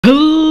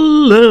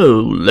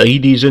Hello,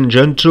 ladies and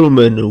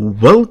gentlemen,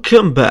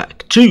 welcome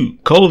back to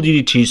Call of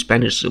Duty 2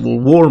 Spanish Civil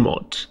War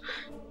mod.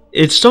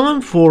 It's time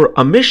for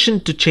a mission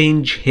to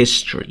change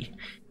history.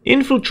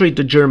 Infiltrate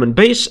the German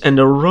base and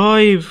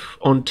arrive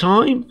on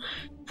time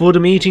for the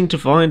meeting to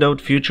find out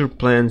future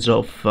plans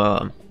of...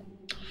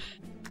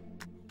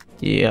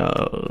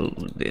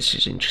 this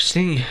is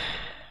interesting.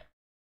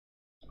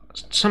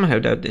 Somehow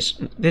doubt this.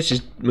 This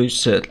is most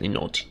certainly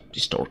not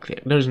historically.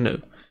 There's no...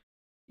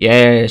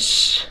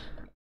 Yes,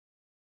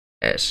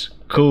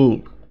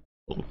 cool.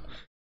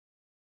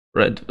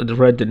 Read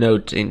the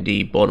note in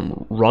the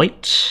bottom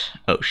right.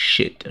 Oh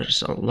shit,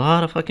 there's a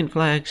lot of fucking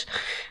flags.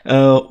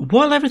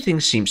 While everything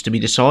seems to be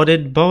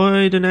decided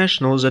by the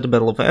Nationals at the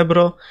Battle of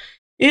Ebra,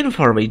 in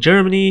faraway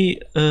Germany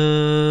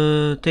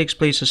takes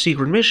place a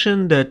secret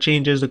mission that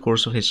changes the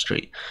course of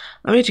history.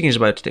 A meeting is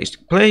about to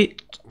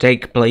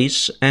take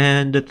place,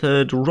 and the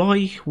Third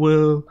Reich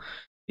will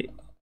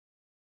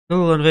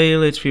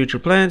unveil its future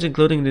plans,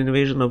 including the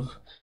invasion of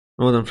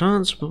Northern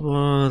France.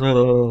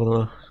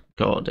 God,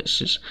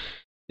 this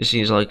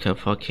seems like a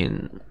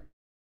fucking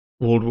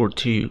World War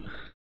II.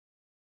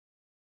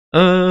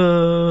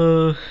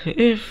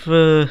 If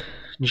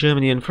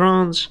Germany and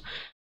France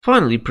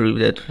finally prove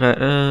that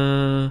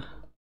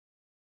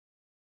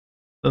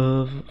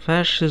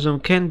fascism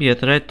can be a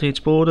threat to its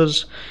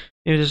borders,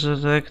 it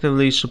is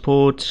actively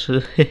support.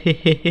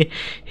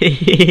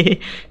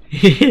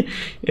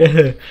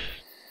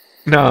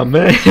 Nah,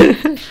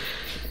 man.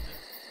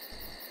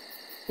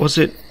 Was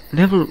it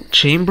Neville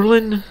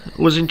Chamberlain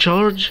was in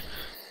charge?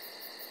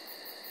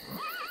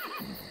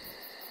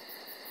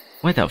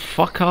 Where the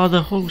fuck are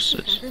the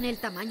horses?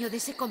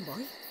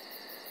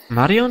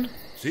 ¿Marion?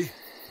 Sí,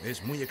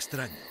 es muy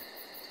extraño.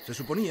 Se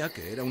suponía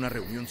que era una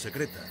reunión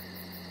secreta.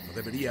 No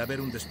debería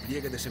haber un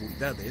despliegue de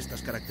seguridad de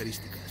estas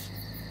características.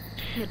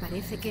 Me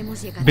parece que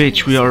hemos llegado.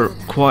 Bitch, we are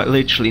quite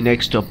literally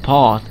next to a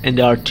path and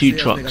there are two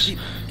trucks.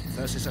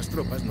 Quizás esas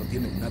tropas no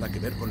tienen nada que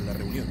ver con la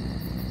reunión.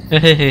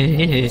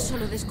 Eso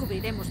lo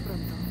descubriremos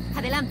pronto.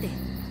 Adelante.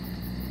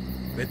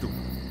 Ve tú,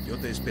 yo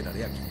te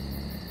esperaré aquí.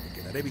 Me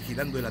quedaré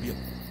vigilando el avión.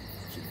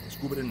 Si lo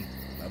descubren,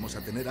 vamos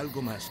a tener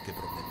algo más que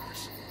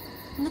problemas.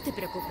 No te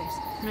preocupes.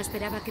 No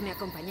esperaba que me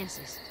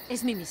acompañases.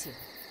 Es mi misión.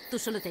 Tú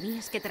solo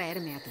tenías que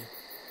traerme aquí.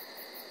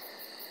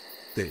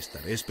 Te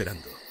estaré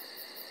esperando.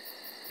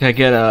 Can I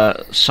get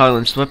a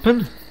silenced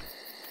weapon?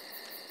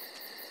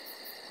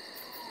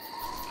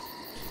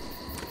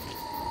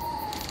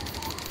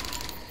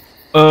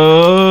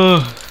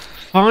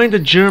 Find a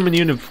German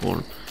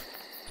uniform.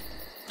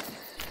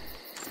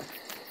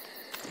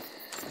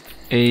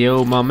 Hey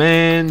yo, my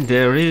man,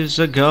 there is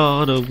a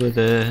god over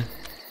there.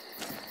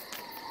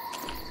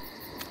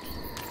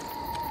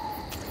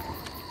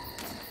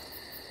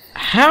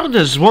 How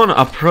does one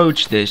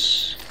approach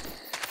this?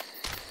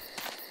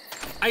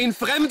 Ein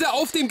Fremder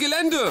auf dem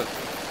Gelände!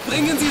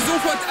 Bringen Sie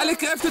sofort alle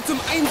Kräfte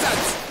zum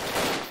Einsatz!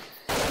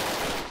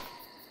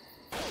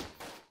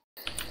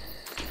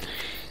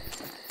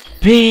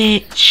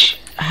 Bitch!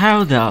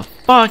 How the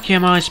fuck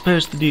am I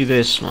supposed to do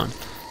this one?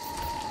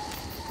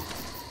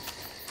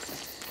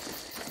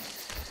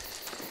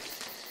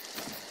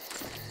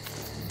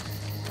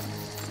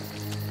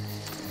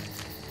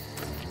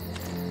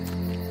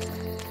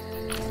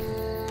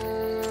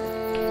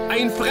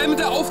 Ein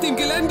Fremder auf dem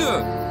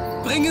Gelände!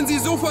 Bringen Sie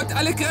sofort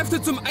alle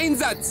Kräfte zum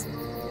Einsatz!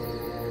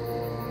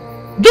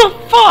 The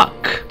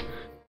fuck?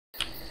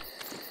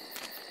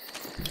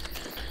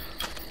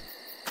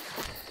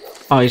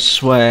 I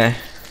swear.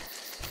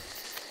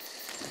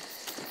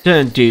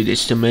 Don't do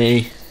this to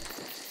me.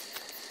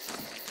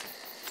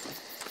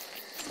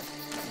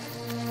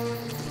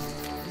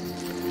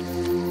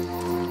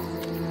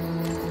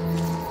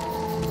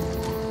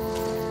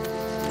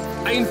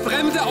 Ein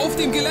Fremder auf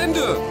dem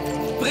Gelände!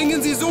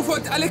 Bringen Sie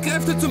sofort alle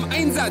Kräfte zum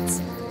Einsatz!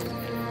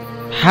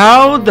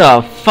 How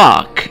the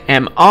fuck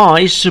am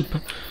I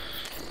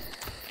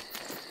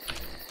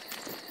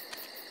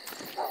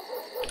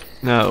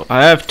No,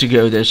 I have to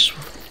go this.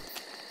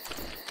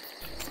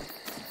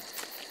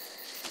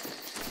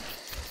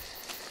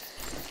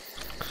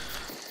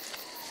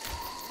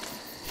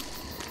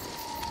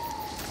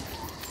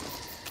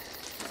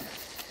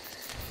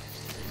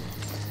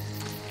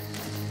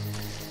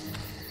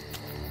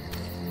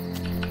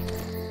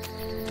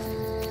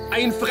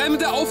 Ein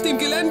Fremder auf dem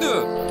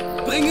Gelände!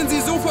 Bringen Sie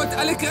sofort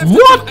alle Kräfte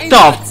What zum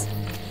Einsatz! the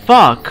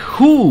fuck?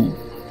 Who?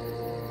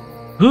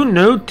 Who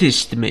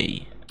noticed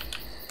me?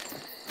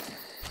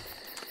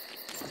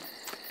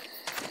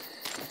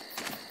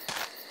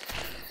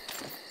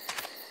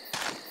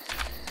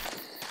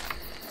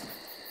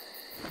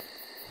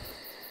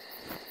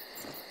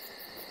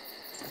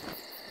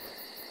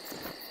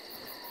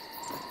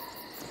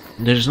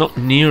 There's not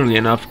nearly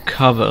enough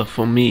cover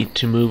for me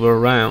to move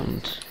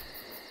around.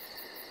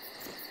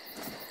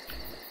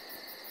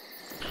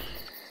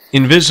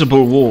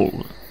 Invisible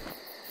wall.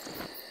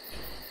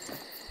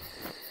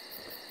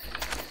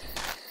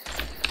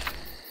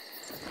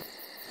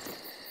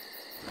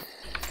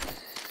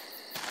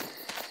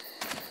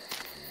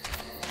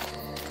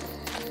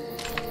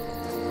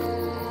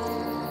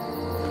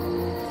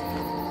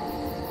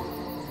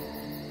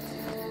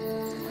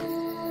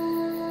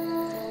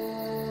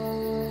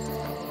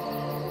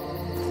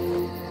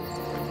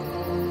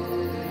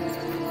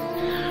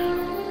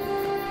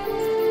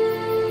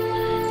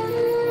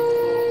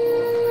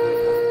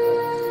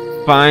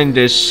 find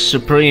this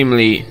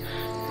supremely...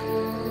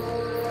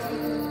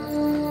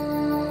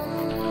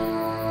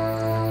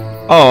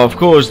 Oh, of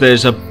course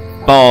there's a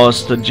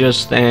bastard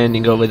just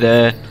standing over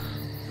there.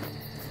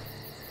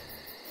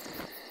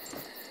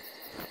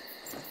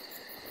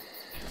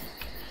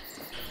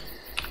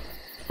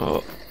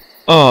 Oh.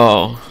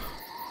 Oh.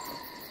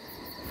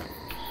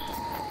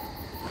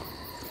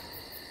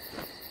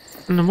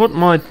 And what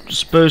am I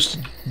supposed to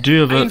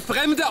do about... Ein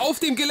Fremder auf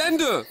dem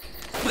Gelände!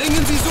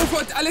 Bringen Sie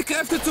sofort alle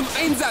Kräfte zum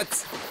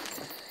Einsatz!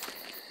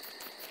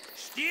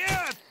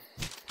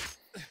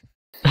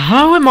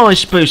 How am I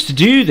supposed to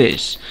do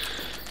this?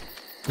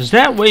 Because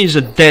that way is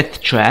a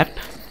death trap.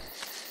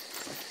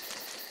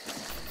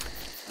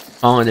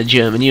 On a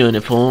German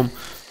uniform.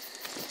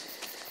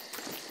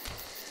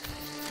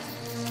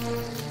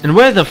 And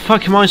where the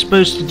fuck am I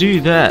supposed to do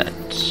that?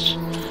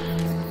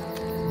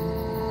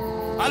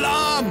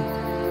 Alarm!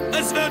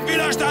 Es wird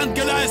Widerstand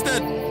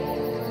geleistet!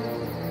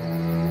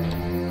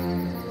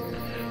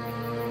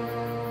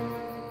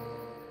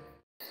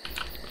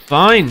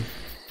 Fine.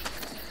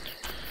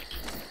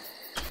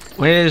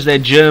 Where's their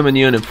German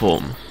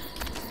uniform?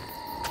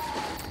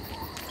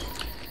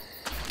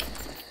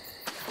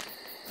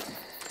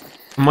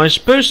 Am I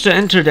supposed to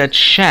enter that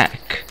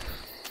shack?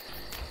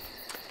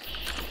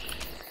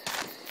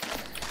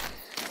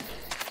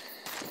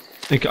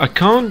 Like, I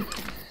can't...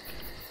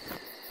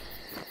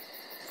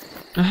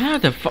 How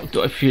the fuck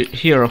do I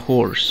hear a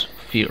horse?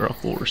 Fear a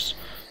horse.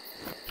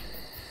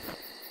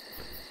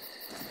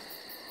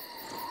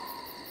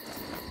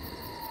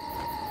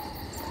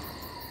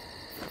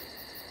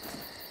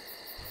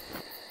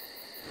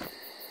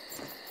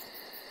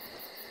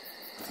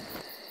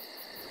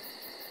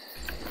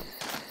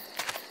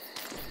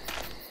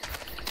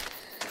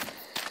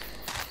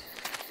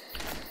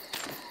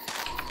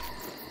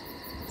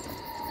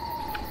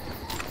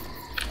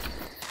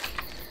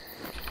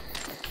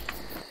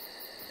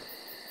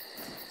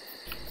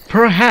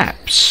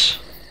 Perhaps.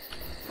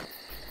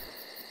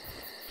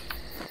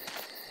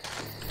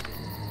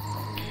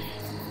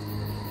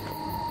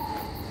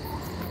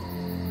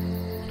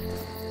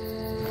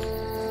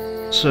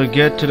 So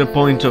get to the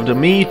point of the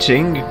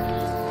meeting.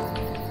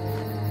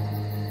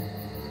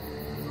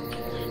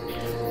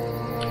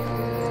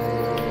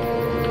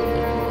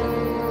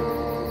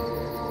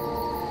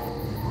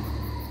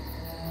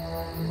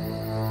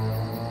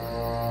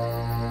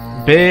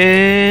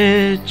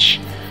 Bitch.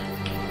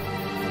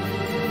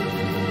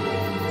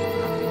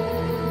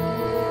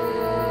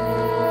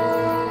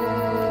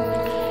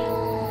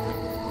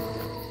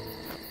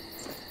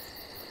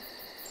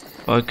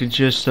 I could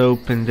just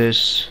open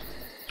this.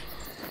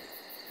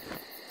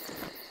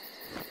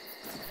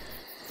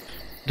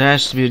 There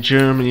has to be a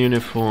German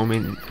uniform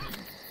in.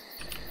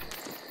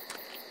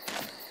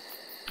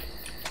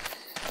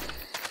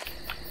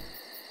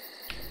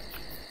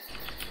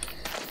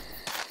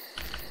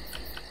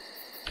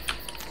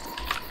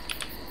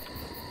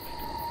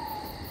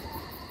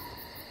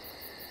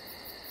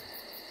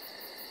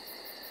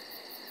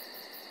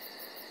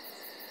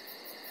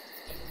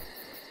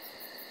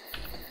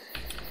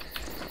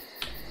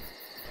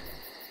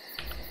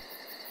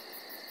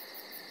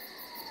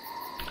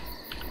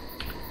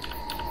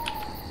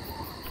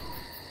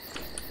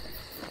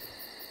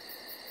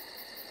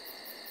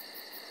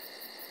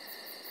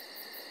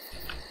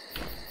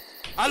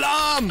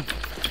 Alarm!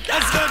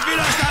 Es wird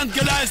Widerstand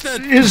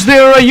geleistet! Is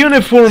there a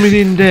uniform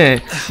in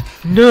there?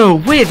 No,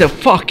 where the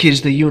fuck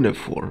is the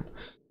uniform?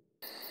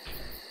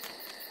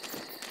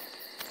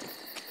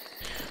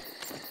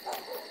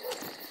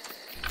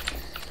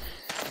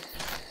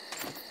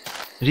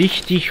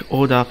 Richtig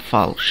oder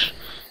falsch?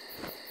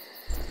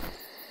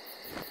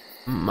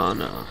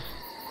 Mana.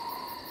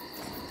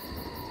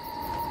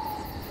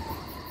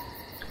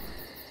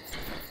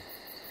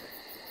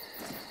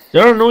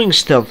 There are annoying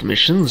stealth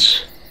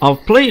missions.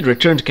 I've played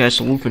Return to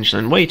Castle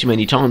Wolfenstein way too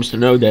many times to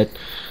know that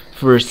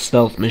first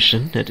stealth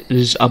mission that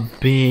is a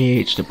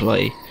bitch to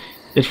play.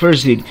 At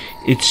first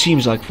it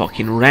seems like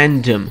fucking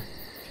random.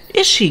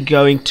 Is he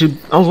going to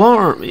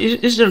alarm?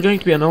 Is there going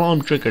to be an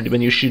alarm triggered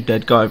when you shoot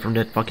that guy from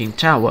that fucking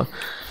tower?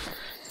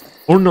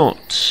 Or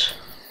not?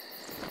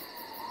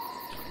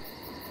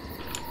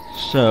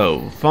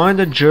 So, find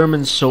a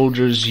German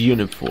soldier's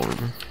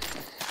uniform.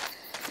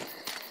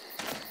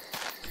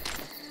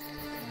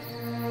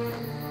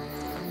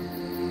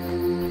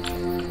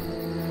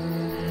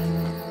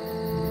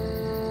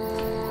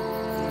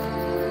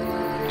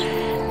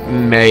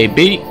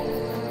 Maybe.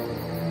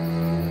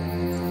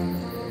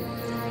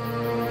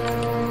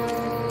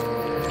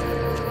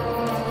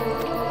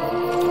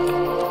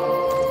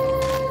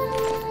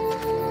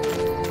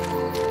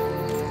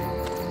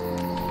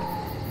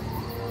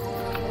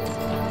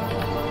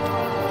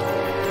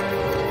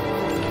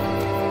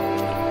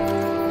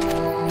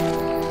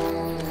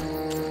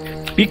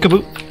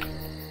 Peekaboo.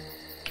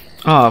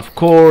 Ah, of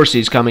course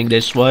he's coming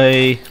this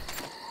way.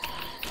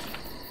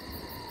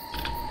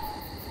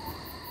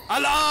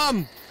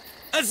 Alarm!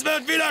 Es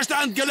wird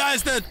Widerstand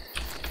geleistet!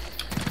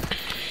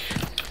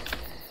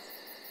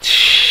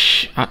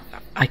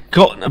 I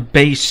got a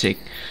basic.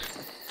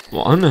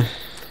 one.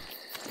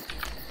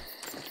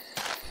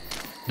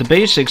 The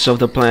basics of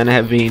the plan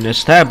have been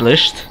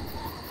established.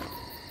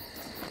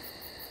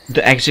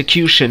 The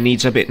execution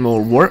needs a bit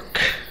more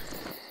work.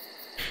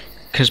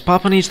 Cause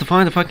Papa needs to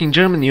find the fucking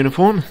German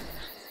uniform.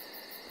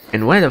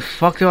 And where the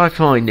fuck do I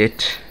find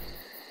it?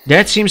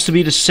 That seems to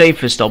be the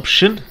safest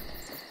option.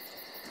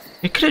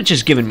 It could have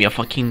just given me a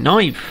fucking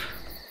knife.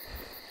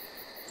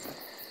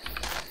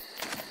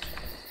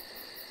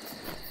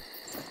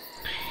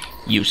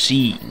 You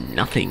see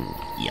nothing,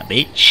 ya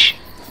bitch.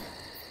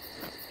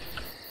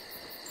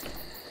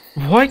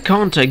 Why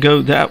can't I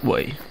go that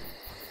way?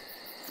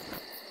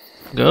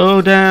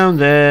 Go down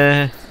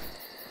there.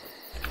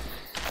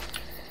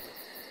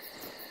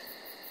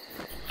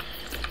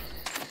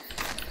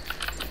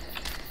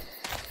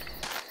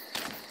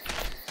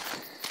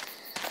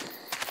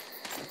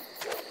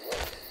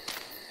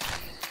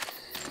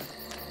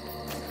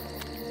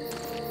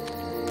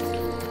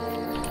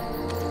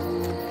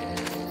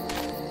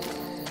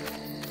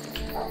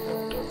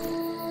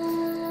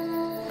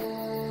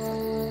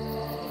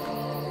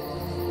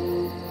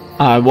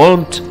 I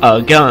want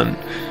a gun.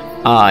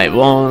 I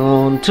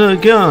want a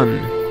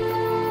gun.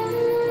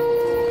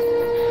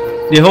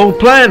 The whole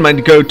plan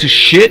might go to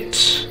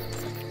shit.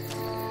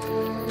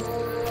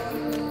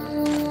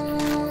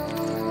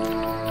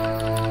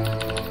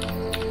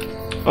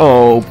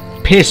 Oh,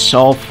 piss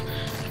off.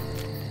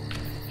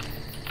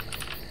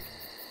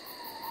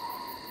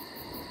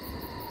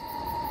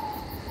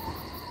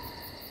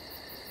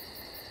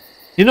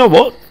 You know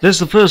what? This is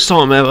the first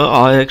time ever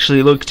I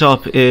actually looked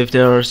up if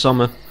there are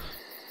some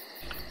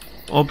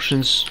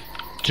options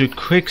to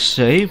quick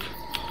save.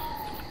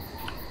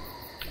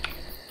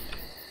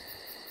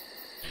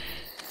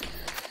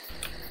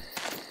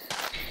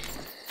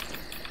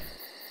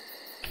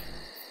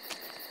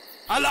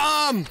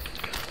 Alarm!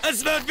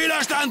 Es wird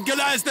Widerstand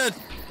geleistet!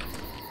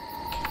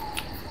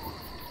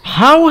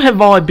 How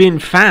have I been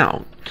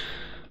found?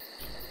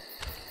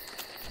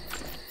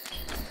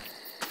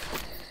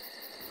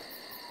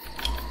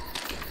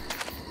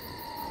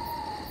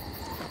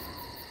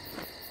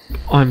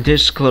 I'm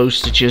this close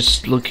to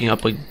just looking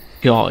up a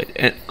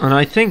guide, and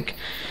I think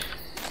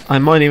I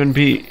might even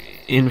be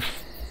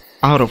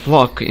out of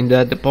luck in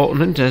that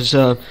department, as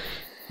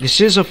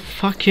this is a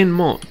fucking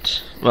mod.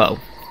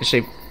 Well, I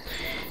say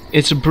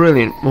it's a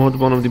brilliant mod,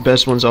 one of the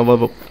best ones I've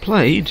ever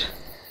played,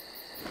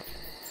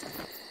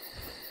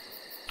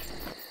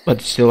 but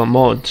it's still a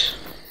mod.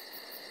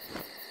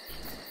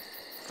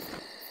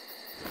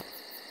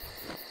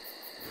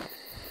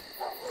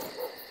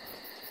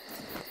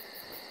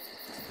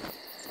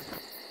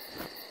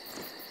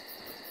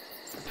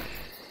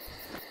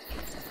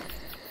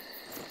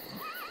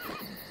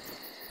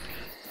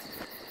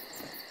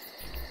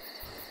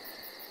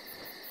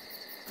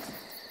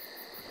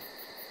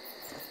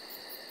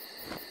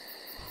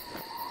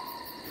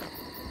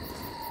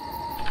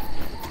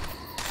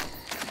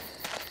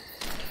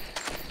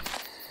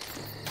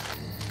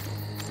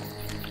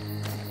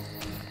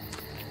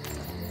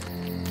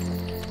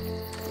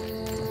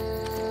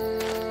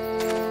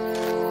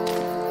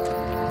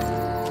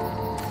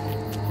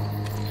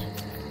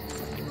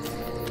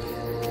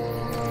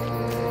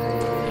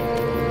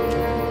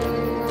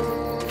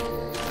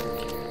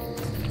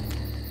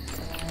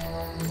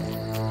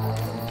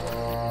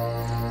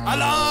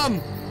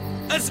 Alarm!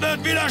 Es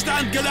wird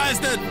Widerstand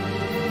geleistet!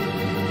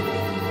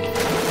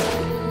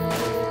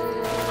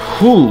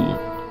 Whew.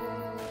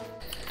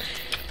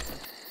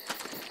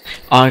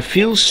 I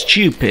feel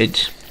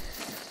stupid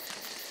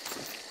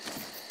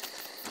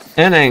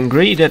and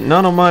angry that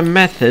none of my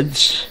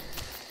methods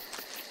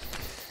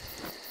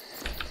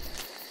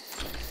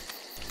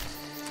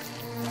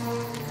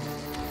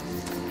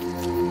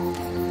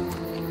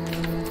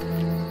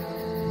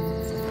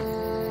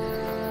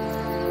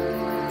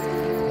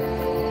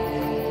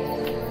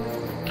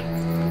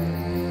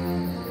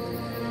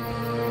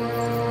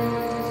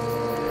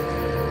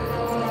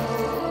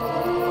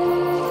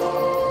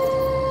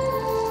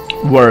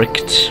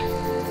worked.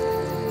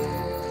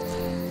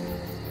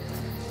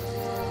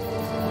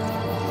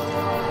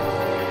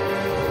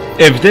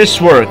 If this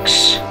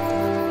works,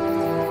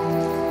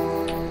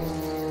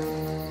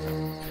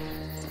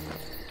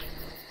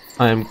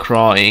 I am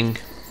crying.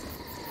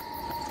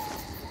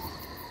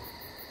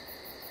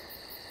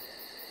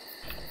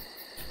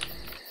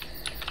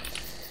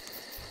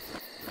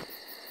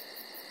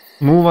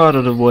 Move out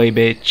of the way,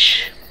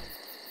 bitch.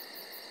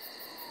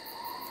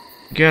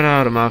 Get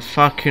out of my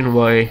fucking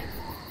way.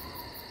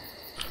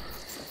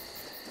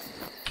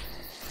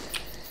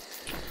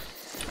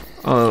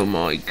 Oh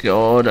my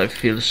god, I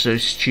feel so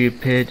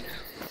stupid.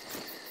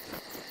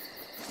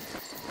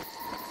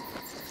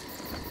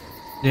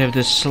 They have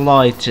the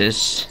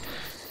slightest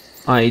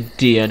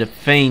idea, the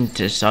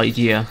faintest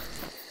idea.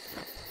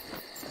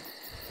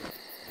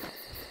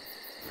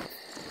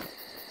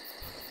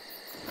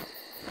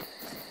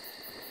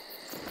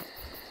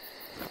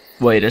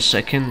 Wait a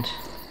second.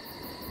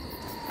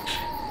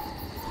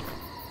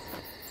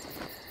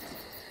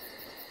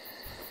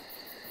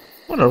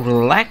 What a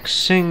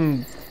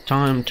relaxing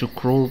time to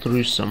crawl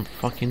through some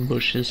fucking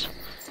bushes.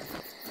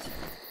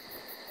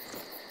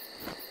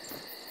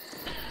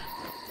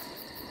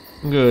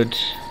 Good.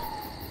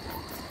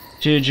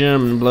 2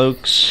 German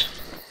blokes.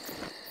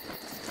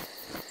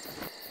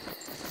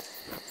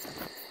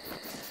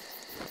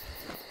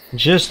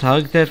 Just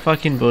hug that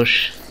fucking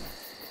bush.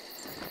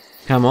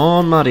 Come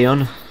on,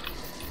 Marion.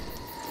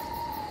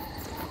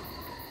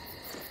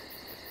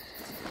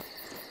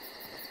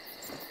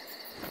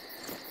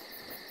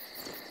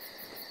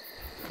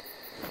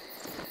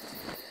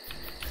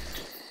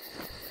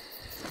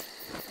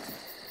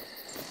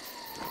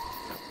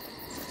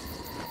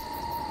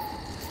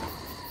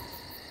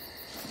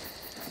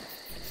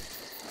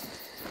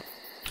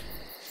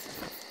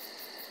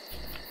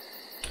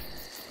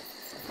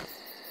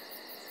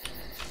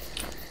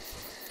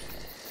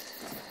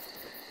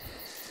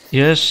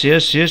 Yes.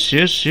 Jürgen,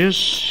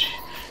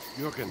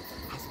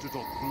 hast du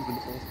dort drüben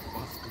auch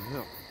was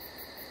gehört?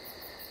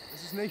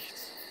 Es ist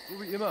nichts.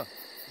 So wie immer.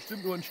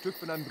 Bestimmt nur ein Stück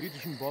von einem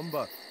britischen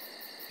Bomber.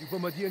 Die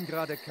bombardieren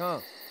gerade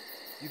Caen.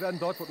 Die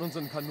werden dort von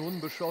unseren Kanonen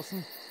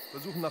beschossen,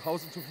 versuchen nach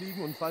Hause zu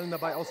fliegen und fallen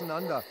dabei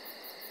auseinander.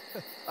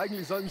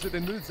 Eigentlich sollten sie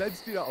den Müll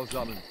selbst wieder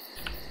aufsammeln.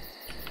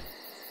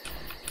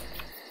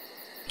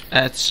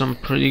 That's some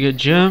pretty good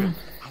German.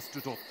 Hast du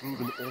dort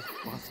drüben auch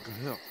was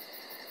gehört?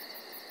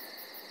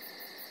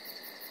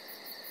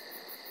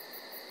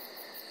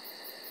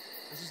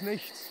 Es ist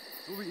nichts.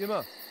 So wie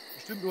immer.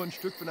 Bestimmt nur ein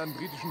Stück von einem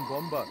britischen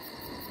Bomber.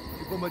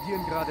 Die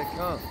bombardieren gerade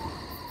Caen.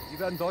 Die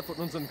werden dort von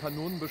unseren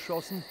Kanonen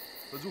beschossen,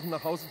 versuchen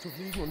nach Hause zu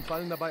fliegen und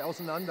fallen dabei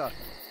auseinander.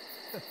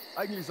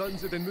 Eigentlich sollten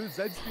sie den Müll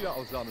selbst wieder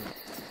aufsammeln.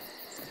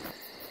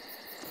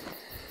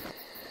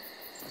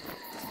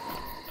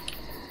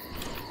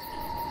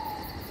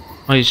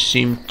 I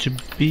seem to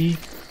be.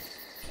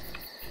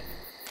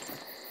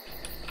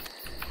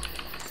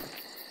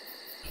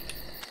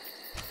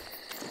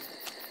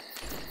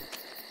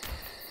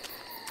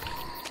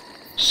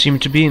 Seem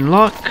to be in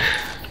luck.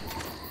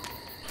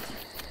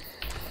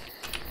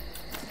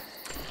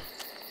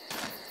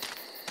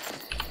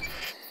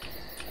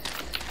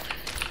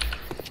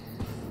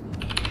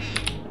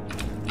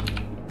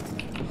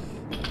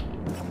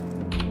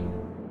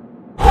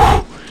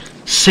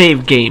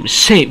 Save game,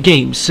 save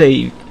game,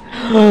 save.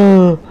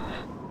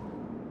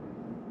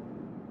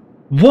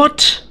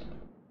 What?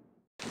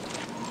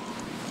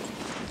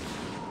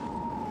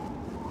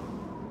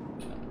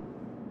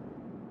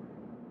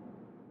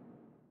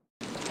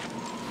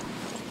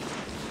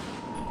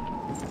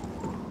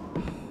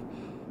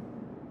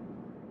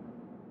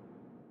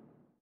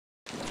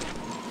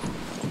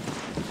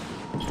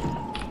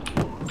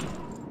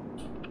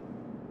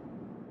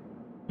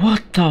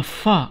 What the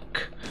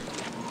fuck?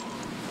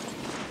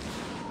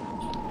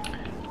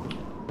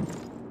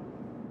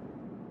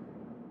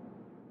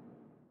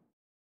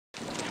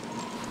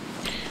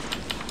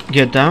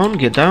 Get down,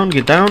 get down,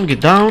 get down,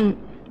 get down.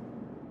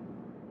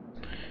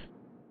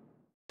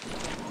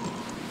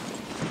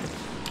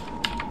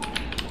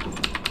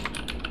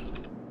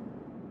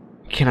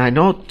 Can I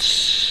not?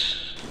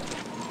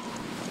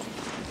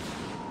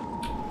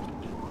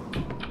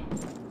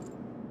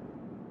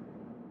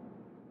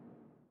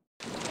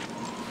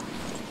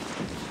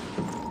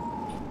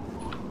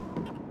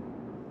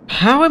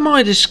 How am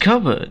I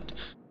discovered?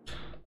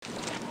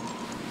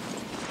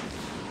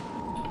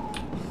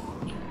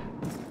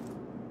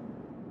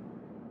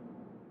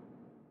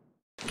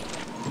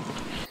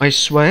 I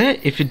swear,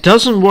 if it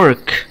doesn't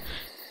work,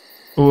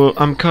 well,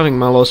 I'm cutting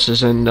my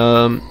losses and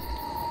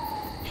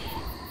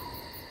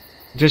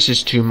this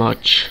is too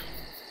much.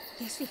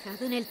 ¿Te has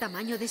fijado en el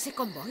tamaño de ese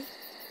convoy?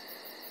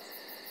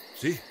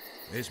 Sí,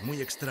 es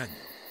muy extraño.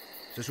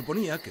 Se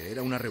suponía que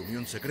era una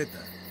reunión secreta.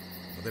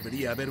 No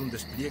debería haber un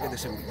despliegue de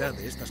seguridad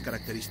de estas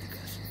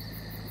características.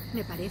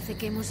 Me parece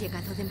que hemos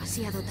llegado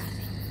demasiado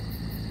tarde.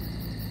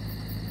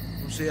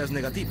 No seas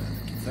negativa.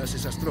 Quizás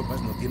esas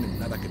tropas no tienen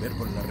nada que ver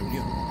con la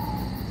reunión.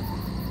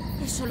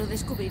 Eso lo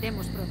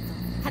descubriremos pronto.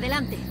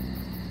 ¡Adelante!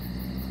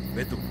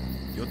 Ve tú,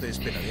 yo te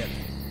esperaré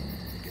aquí.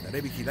 Me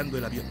quedaré vigilando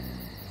el avión.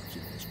 Si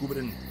lo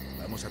descubren,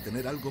 vamos a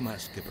tener algo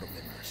más que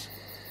problemas.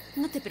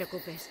 No te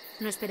preocupes.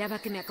 No esperaba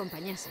que me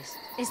acompañases.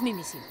 Es mi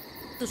misión.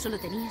 Tú solo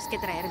tenías que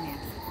traerme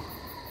aquí.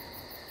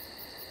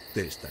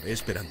 Te estaré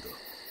esperando.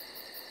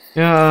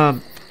 Yeah,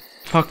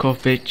 fuck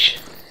off, bitch.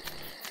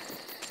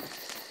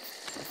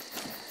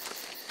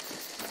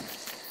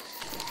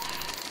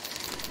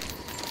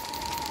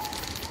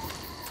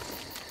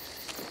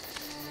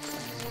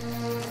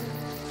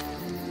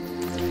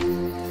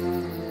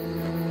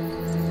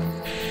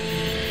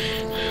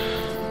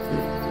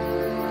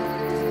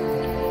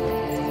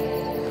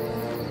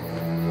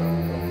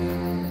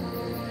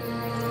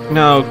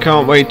 No,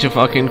 can't wait to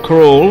fucking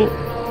crawl.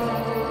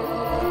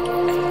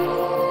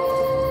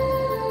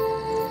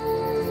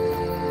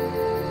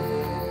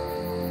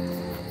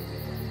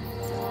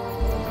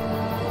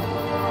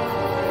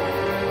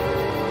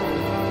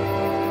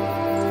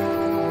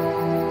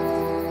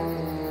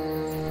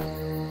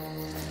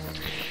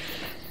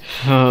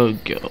 Oh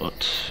god.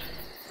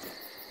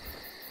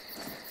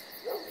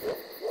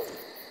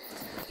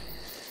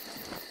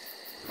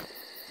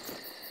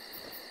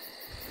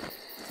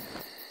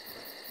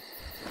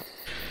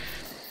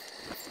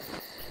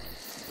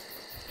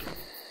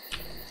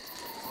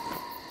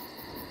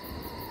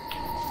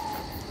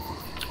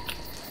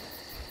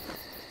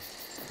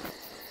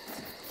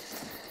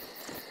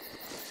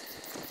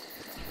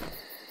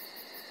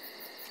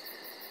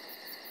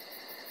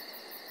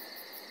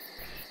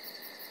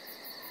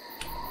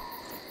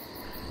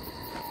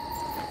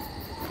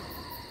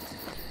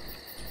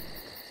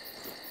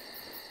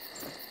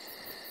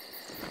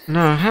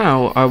 Now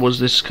how I was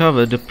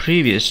discovered the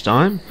previous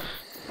time,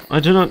 I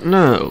do not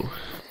know.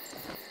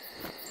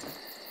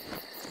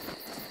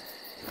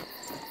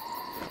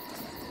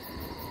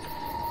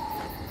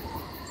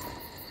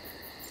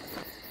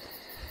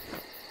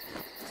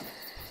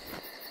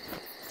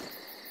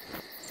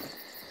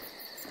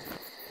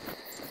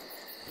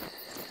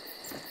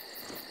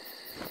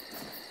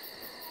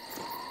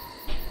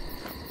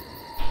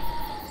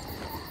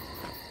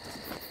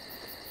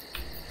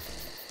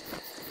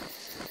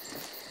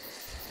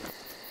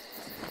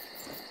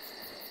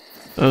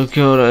 Oh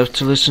god, I have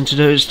to listen to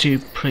those two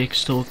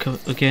pricks talk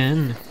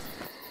again.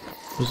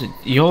 Was it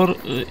Johann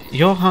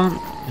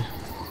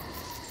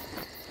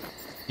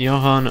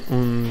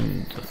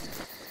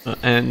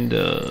and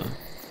I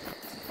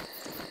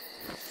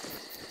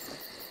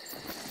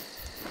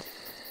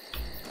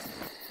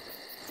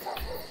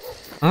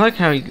like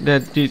how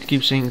that dude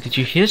keeps saying, "Did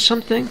you hear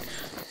something?"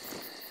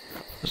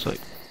 It's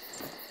like,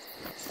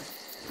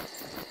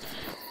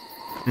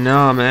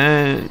 nah,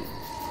 man.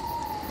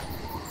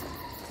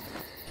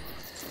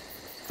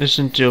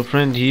 Listen to your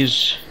friend.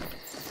 He's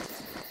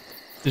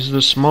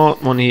the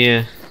smart one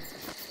here.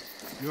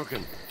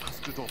 Jürgen,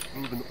 hast du dort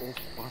drüben auch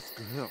was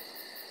gehört?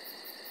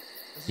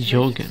 Es ist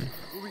Jürgen. nichts.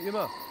 So wie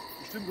immer.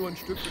 Bestimmt nur ein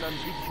Stück von einem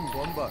britischen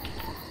Bomber.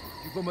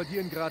 Die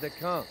bombardieren gerade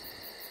Caen.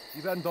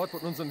 Die werden dort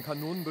von unseren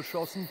Kanonen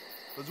beschossen,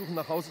 versuchen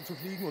nach Hause zu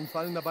fliegen und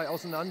fallen dabei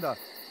auseinander.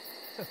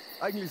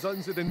 Eigentlich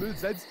sollten sie den Müll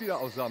selbst wieder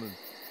aussammeln.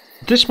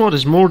 This mod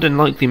is more than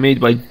likely made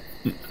by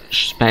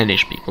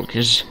Spanish people,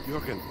 because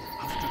Jürgen,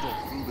 hast du dort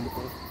drüben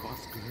auch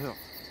was gehört?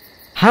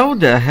 how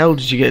the hell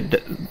did you get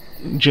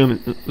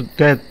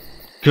that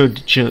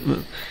good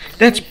German?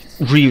 That's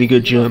really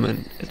good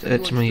German.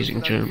 That's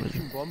amazing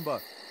German.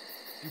 Bomber.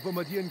 Die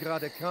bombardieren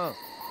gerade Caen.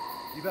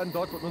 Die werden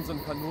dort von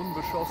unseren Kanonen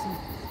beschossen,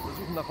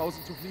 versuchen nach Hause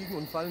zu fliegen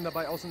und fallen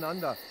dabei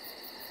auseinander.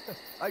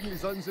 Eigentlich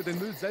sollten sie den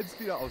Müll selbst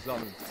wieder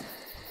aussammeln.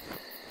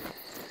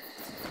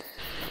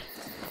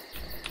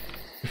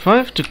 If I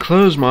have to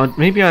close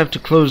maybe I have to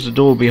close the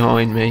door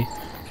behind me.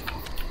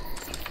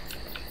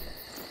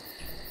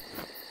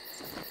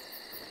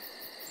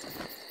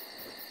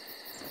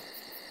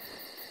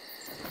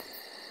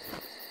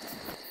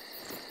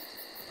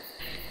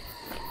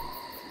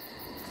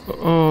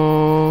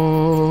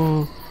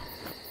 Oh.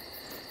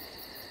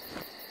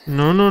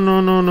 No, no,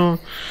 no, no, no.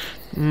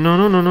 No,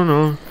 no, no, no,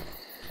 no.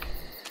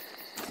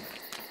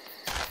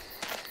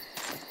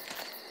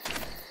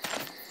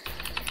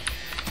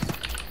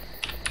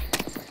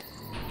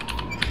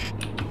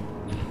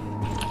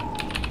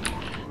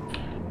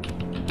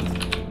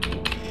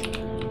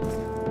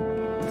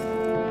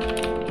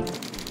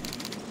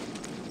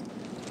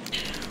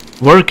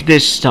 Work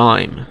this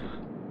time.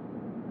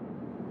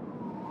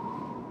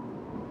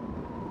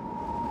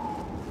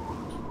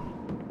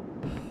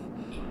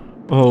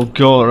 Oh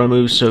god, I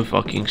move so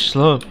fucking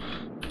slow.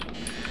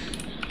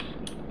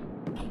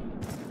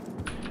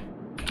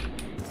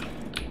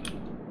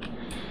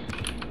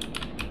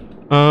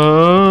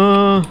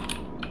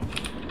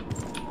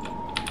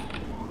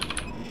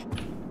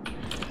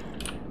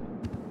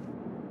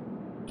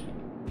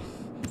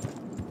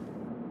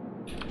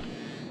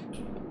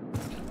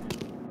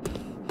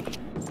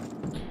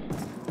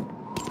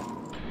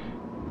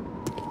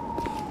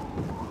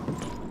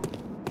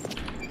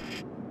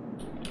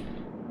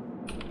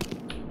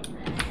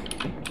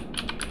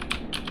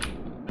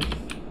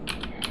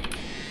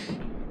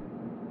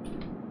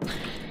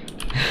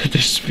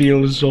 This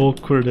feels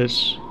awkward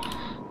as...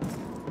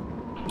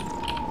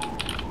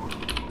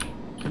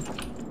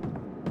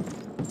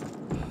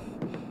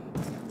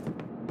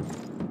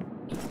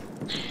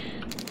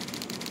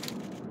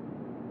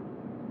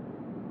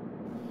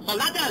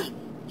 Soldaten!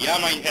 Ja,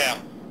 mein Herr.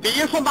 Wie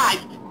ihr schon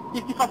weißt,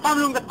 ist die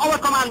Versammlung des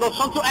Oberkommandos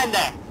schon zu Ende.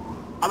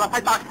 Aber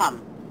seid wachsam.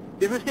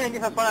 Wir müssen in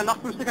dieser Zone noch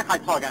für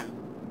Sicherheit sorgen.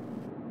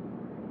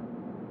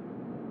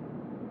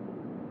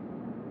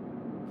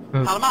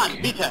 Salman,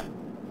 bitte.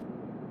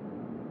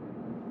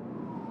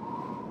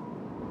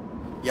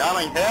 Ja,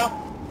 mein Herr.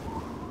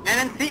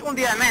 Nennen Sie und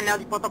Ihre Männer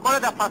die Protokolle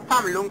der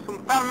Versammlung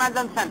zum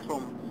permanenten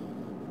Zentrum,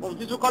 um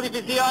sie zu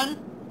qualifizieren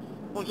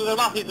und zu der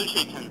Waffe zu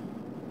schicken.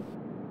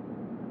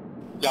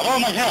 Jawohl,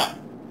 mein Herr.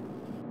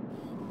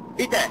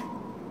 Bitte,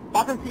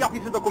 passen Sie auf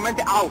diese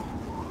Dokumente auf.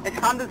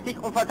 Es handelt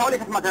sich um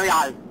vertrauliches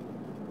Material.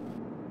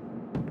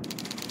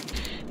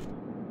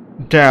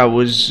 That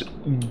was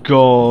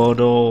god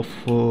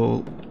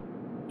awful.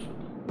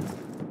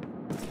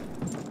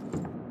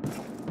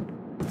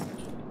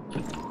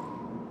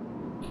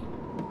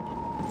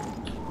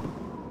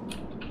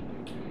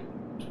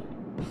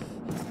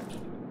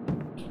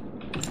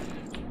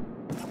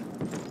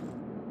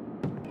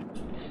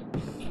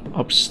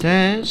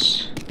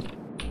 Upstairs.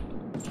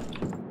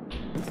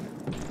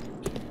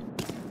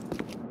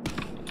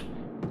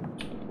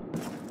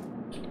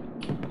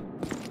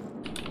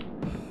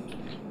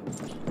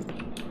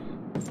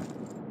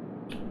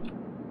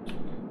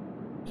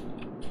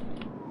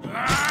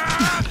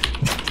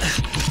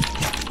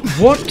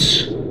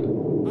 What?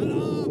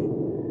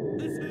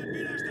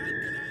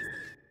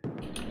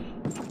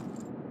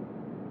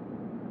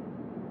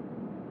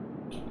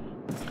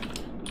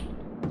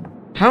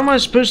 How am I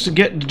supposed to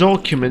get the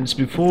documents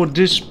before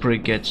this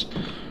prick gets...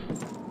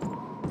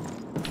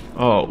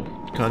 Oh,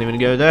 can't even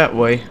go that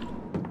way.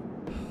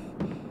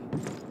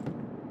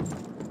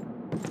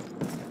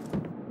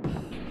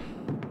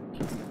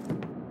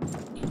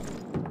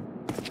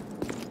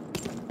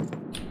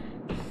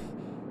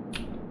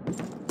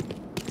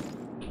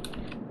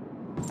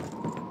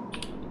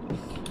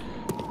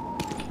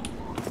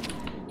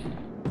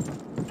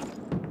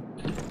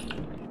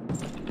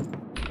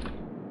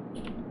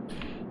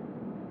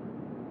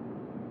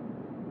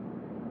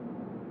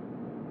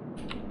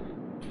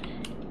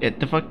 Get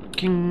the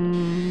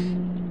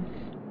fucking...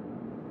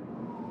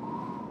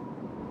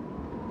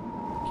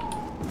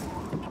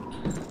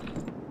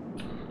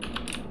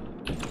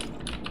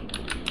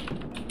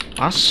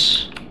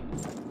 Us?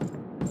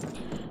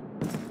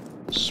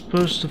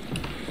 Supposed to...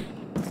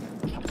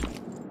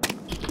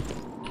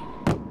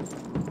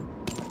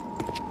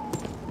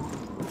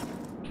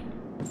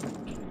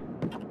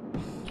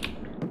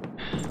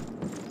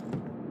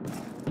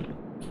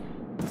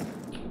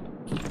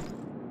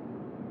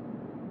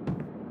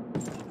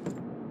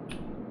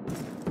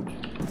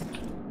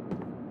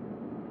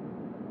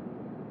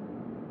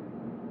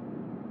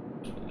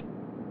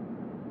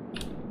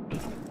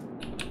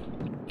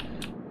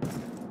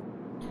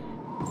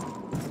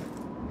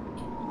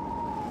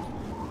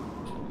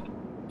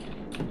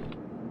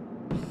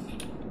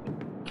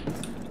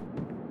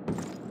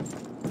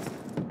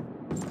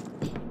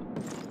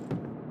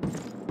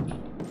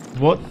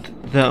 What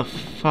the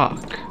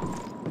fuck?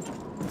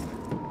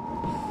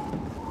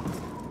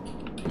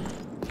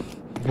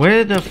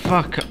 Where the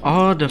fuck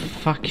are the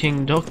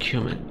fucking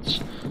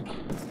documents?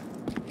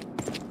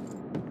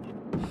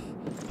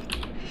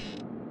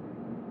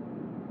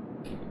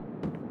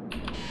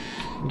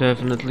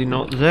 Definitely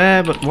not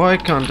there, but why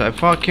can't I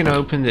fucking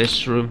open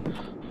this room?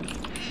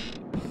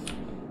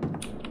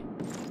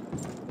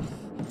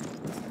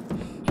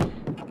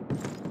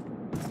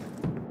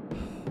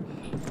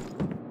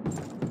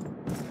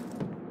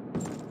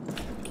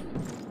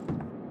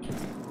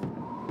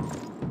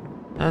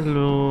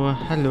 Hallo,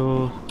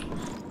 hallo.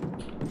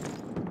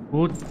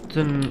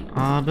 Guten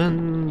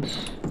Abend.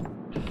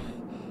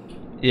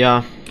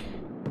 Ja.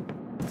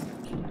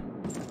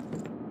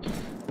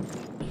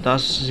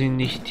 Das sind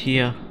nicht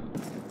hier.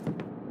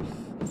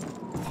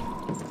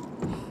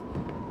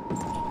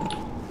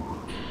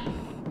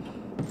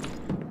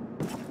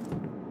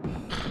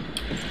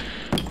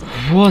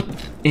 What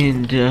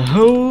in the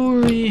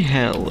holy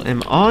hell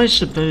am I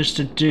supposed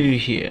to do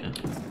here?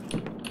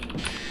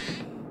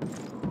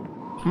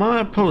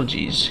 My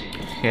apologies,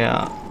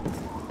 Herr.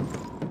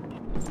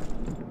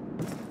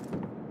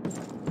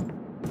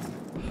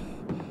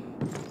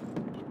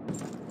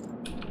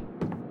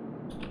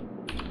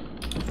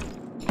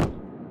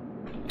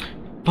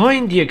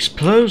 Find the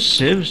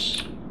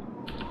explosives.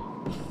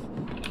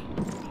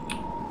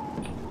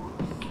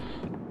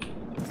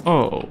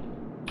 Oh.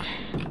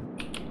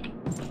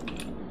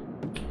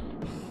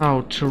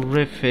 How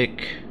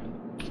terrific.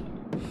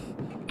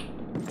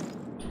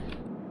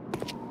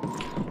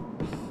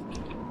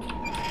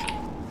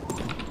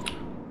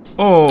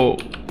 Oh.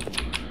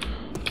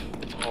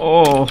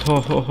 Oh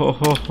ho ho ho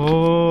ho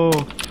ho.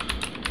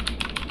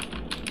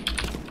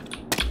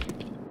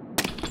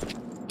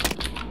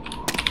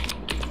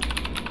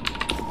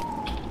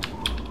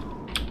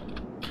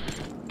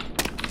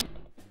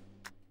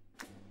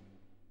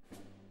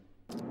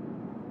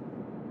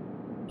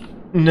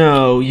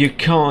 No, you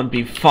can't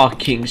be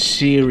fucking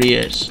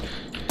serious.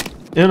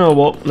 You know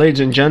what, ladies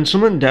and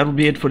gentlemen, that'll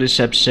be it for this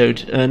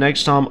episode.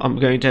 Next time I'm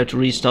going to have to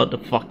restart the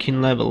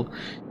fucking level.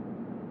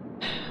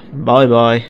 Bye bye.